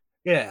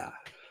 Yeah.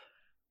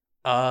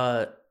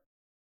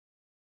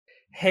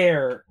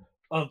 Hair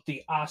of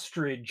the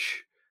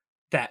ostrich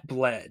that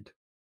bled.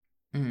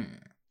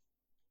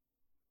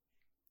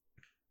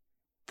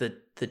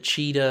 The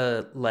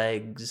cheetah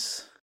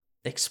legs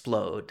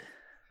explode.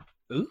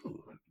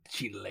 Ooh,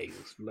 cheetah legs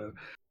explode.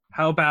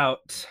 How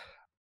about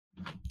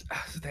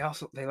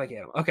they like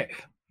animals. Okay.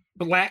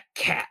 Black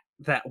cat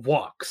that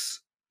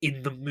walks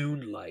in the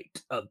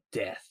moonlight of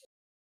death.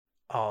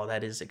 Oh,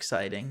 that is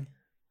exciting.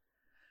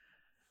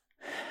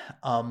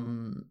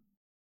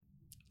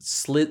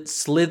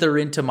 Slither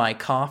into my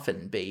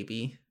coffin,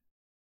 baby.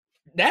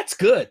 That's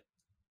good.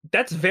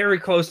 That's very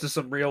close to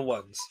some real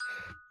ones.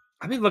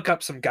 Let me look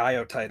up some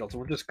Gaio titles.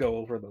 We'll just go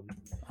over them.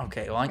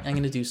 Okay, well, I'm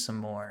going to do some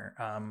more.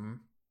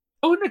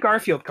 Oh, in the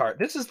Garfield cart.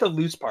 This is the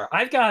loose part.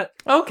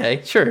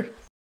 Okay, sure.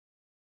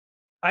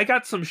 I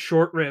got some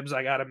short ribs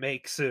I got to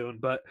make soon,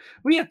 but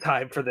we have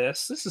time for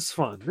this. This is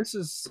fun. This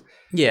is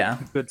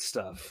good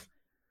stuff.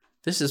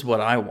 This is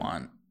what I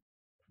want.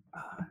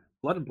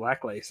 Blood and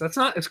Black Lace. That's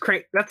not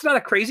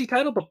a crazy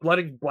title, but Blood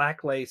and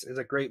Black Lace is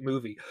a great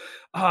movie.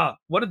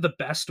 One of the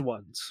best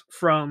ones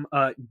from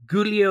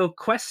Giulio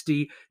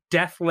Questi,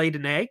 Death Laid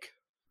an Egg.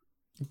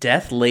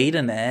 Death Laid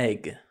an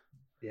Egg.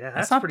 Yeah,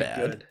 that's not pretty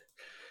bad.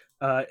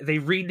 Good. They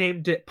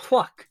renamed it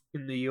Pluck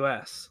in the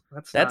US.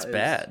 That's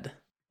bad.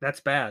 That's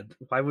bad.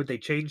 Why would they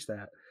change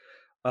that?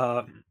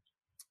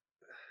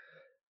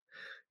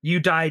 You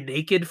Die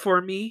Naked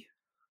for Me.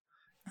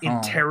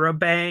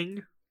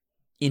 Interrobang.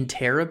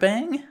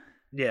 Interrobang?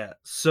 Yeah,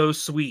 so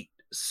sweet,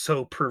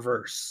 so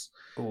perverse.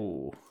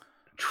 Ooh.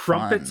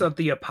 Trumpets fun. of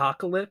the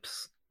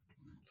Apocalypse.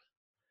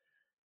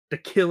 The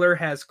Killer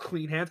Has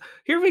Clean Hands.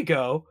 Here we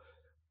go.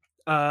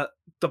 The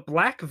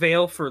Black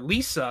Veil for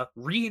Lisa,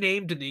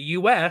 renamed in the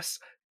US,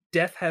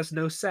 Death Has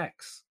No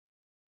Sex.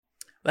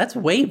 That's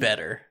way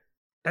better.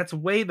 That's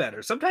way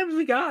better. Sometimes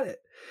we got it.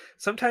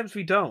 Sometimes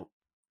we don't.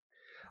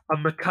 A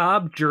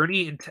Macabre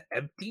Journey into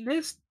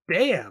Emptiness?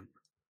 Damn.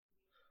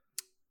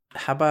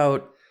 How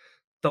about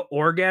The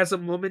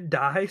Orgasm Woman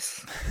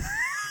Dies?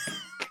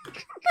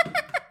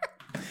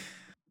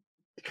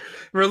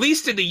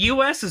 Released in the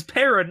US as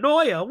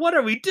Paranoia. What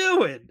are we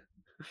doing?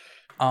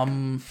 How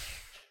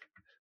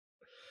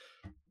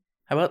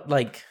about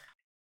like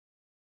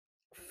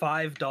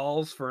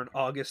 $5 for an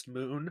August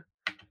moon?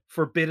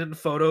 Forbidden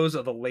photos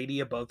of the lady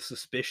above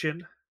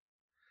suspicion?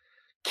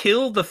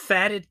 Kill the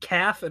fatted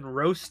calf and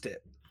roast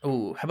it.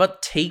 Ooh, how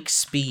about Take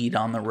Speed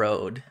on the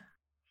Road?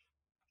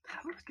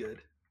 That looks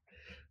good.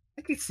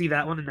 I could see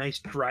that one, a nice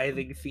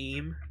driving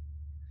theme.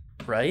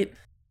 Right?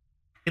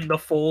 In the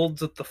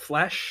Folds of the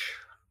Flesh.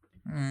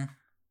 In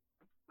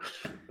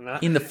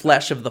the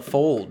Flesh of the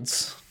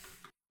Folds.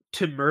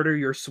 To Murder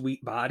Your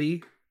Sweet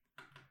Body.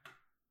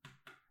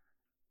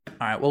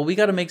 All right, well, we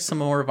got to make some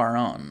more of our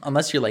own.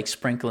 Unless you're like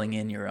sprinkling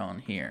in your own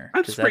here.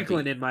 I'm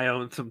sprinkling in my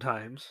own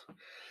sometimes.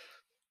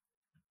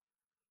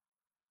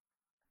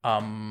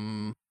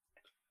 A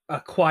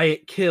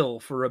Quiet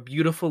Kill for a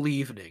Beautiful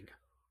Evening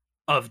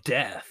of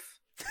Death.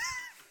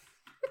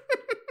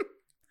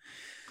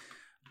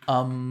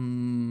 A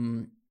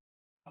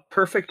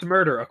Perfect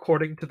Murder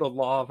according to the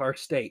law of our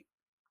state.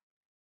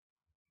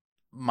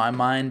 My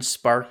mind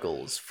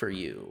sparkles for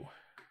you.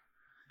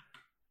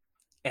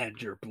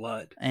 And your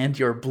blood. And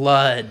your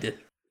blood.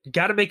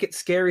 Got to make it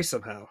scary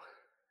somehow.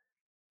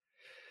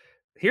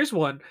 Here's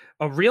one,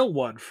 a real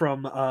one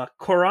from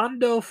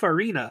Corando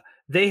Farina.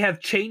 They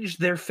have changed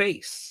their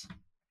face.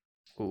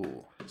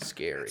 Ooh,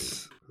 scary.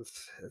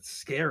 It's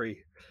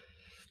scary.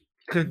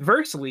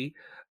 Conversely,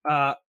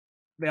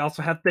 they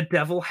also have the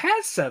devil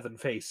has 7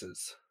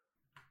 faces.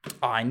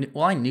 Oh,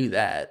 I knew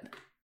that.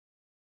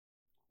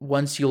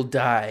 Once you'll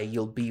die,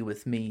 you'll be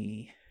with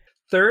me.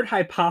 Third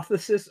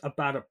hypothesis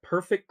about a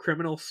perfect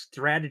criminal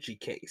strategy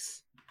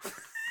case.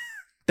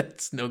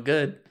 That's no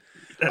good.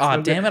 That's Aw,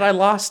 no damn good. it, I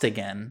lost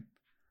again.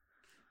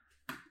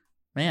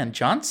 Man,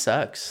 John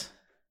sucks.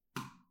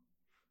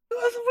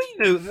 We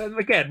knew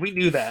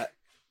that.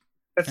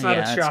 That's not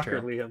Yeah, a that's shocker,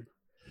 true. Liam.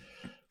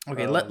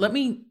 Okay, let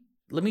me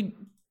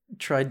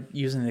try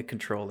using the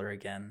controller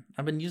again.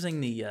 I've been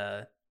using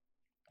the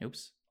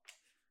oops.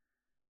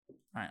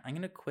 All right, I'm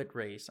going to quit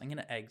race. I'm going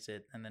to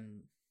exit and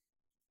then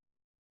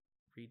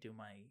redo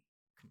my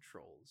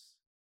controls.